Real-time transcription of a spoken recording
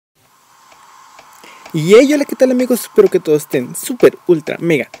Y hey, hola, ¿qué tal amigos? Espero que todos estén súper, ultra,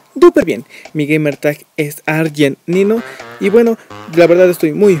 mega, duper bien. Mi gamer tag es ARGENT Nino. Y bueno, la verdad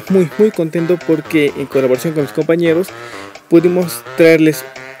estoy muy contento porque en colaboración con mis compañeros pudimos traerles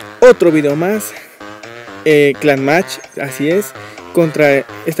otro video más. Clan Match, así es.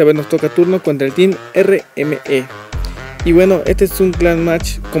 Esta vez nos toca turno contra el team RME. Y bueno, este es un Clan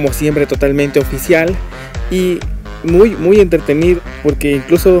Match como siempre totalmente oficial y muy entretenido, porque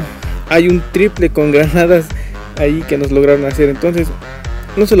incluso hay un triple con granadas ahí que nos lograron hacer. Entonces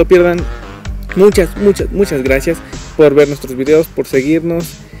no se lo pierdan. Muchas gracias por ver nuestros videos, por seguirnos.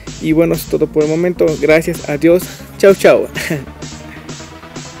 Y bueno, es todo por el momento. Gracias, adiós, chao.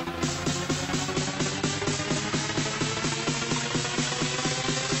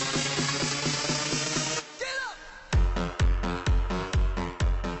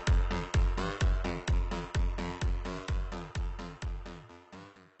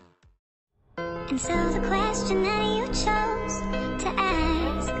 And so the question that you chose to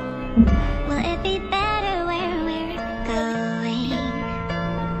ask, will it be better where we're going?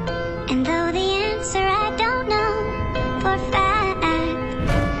 And though the answer I don't know for fact,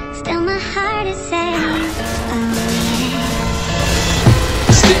 still my heart is saying, oh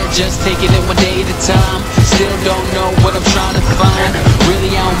yeah. Still just taking it one day at a time. Still don't know what I'm trying to find.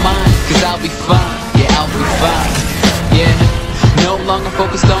 Really I don't mind, cause I'll be fine. Yeah, I'll be fine. Yeah. No longer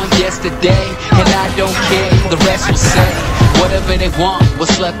focused on yesterday, and I don't care, the rest will say whatever they want,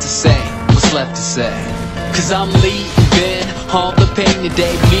 what's left to say, cause I'm leaving all the pain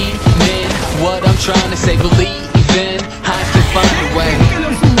today, meaning what I'm trying to say, believing I can find a way,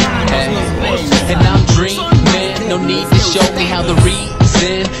 hey. And I'm dreaming, no need to show me how the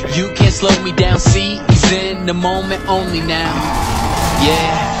reason, you can't slow me down, season the moment only now,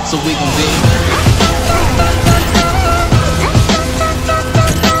 yeah, so we gon' be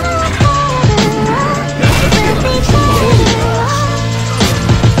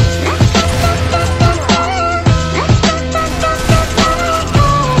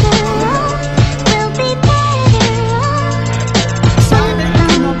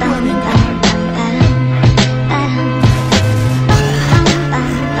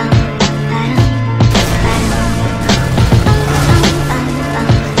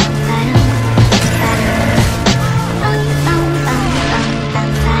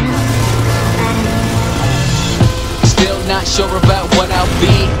sure about what I'll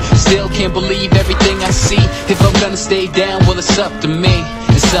be. Still can't believe everything I see. If I'm gonna stay down, well it's up to me.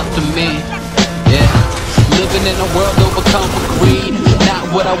 It's up to me, yeah. Living in a world overcome with greed.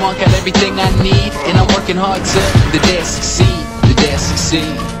 Not what I want, got everything I need. And I'm working hard to the day I succeed, the day I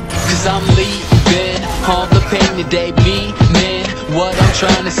succeed. Cause I'm leaving all the pain today, meaning what I'm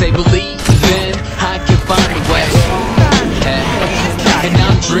trying to say, believing I can find a way, and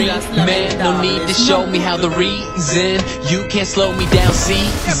I'm dreaming, no need to show me how the reason, you can't slow me down,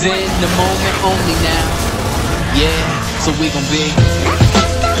 season the moment only now, yeah, so we gon' be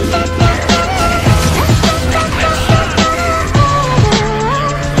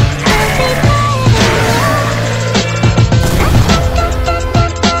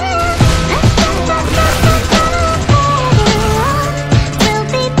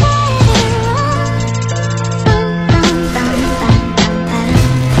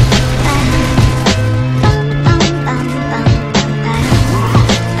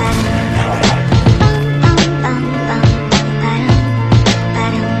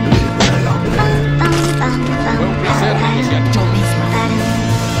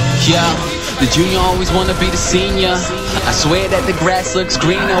the junior always wanna be the senior. I swear that the grass looks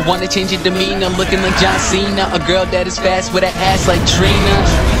greener. Wanna change your demeanor, looking like John Cena. A girl that is fast with an ass like Trina.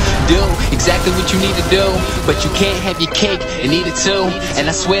 Do exactly what you need to do, but you can't have your cake and eat it too. And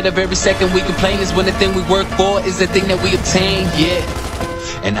I swear that every second we complain is when the thing we work for is the thing that we obtain, yeah.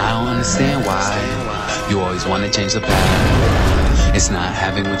 And I don't understand why you always wanna change the path. It's not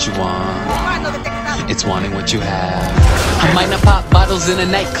having what you want, it's wanting what you have. I might not pop bottles in a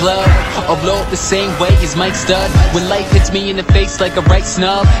nightclub or blow up the same way as Mike Stud. When life hits me in the face like a right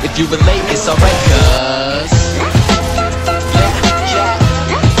snub, if you relate, it's alright, cuz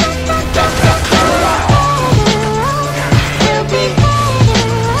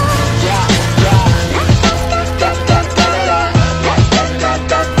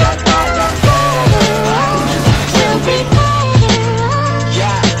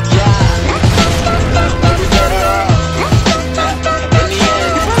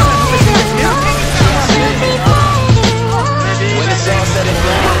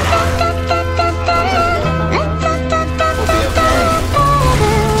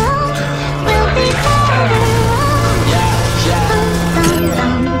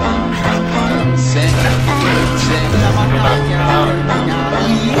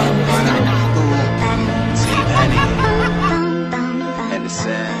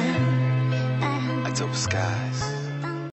sand, October sky.